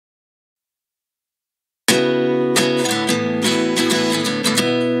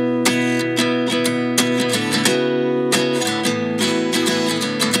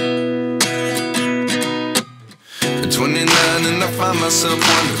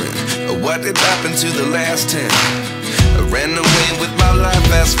wondering what did happen to the last 10. I ran away with my life,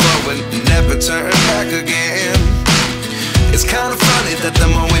 fast forward, never turn back again. It's kind of funny that the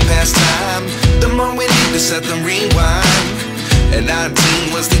more we pass time, the more we need to set them rewind. And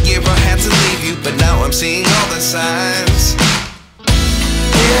 19 was the year I had to leave you, but now I'm seeing all the signs.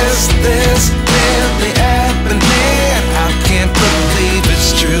 Is this really happening? I can't believe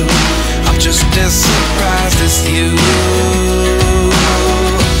it's true. I'm just as surprised as you.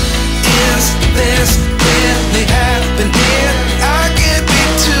 Is this really happening? I can't be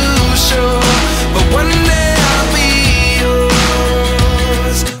too sure, but one day I'll be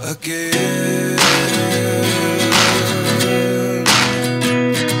yours again.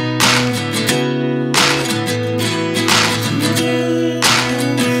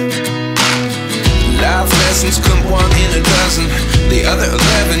 Life lessons come one in a dozen. The other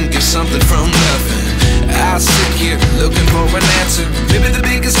 11 give something from nothing. I sit here looking for an answer. Maybe the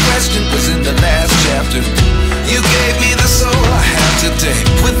biggest question was in the last chapter. You gave me the soul I have today.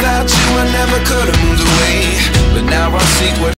 Without you I never could have moved away. But now I see what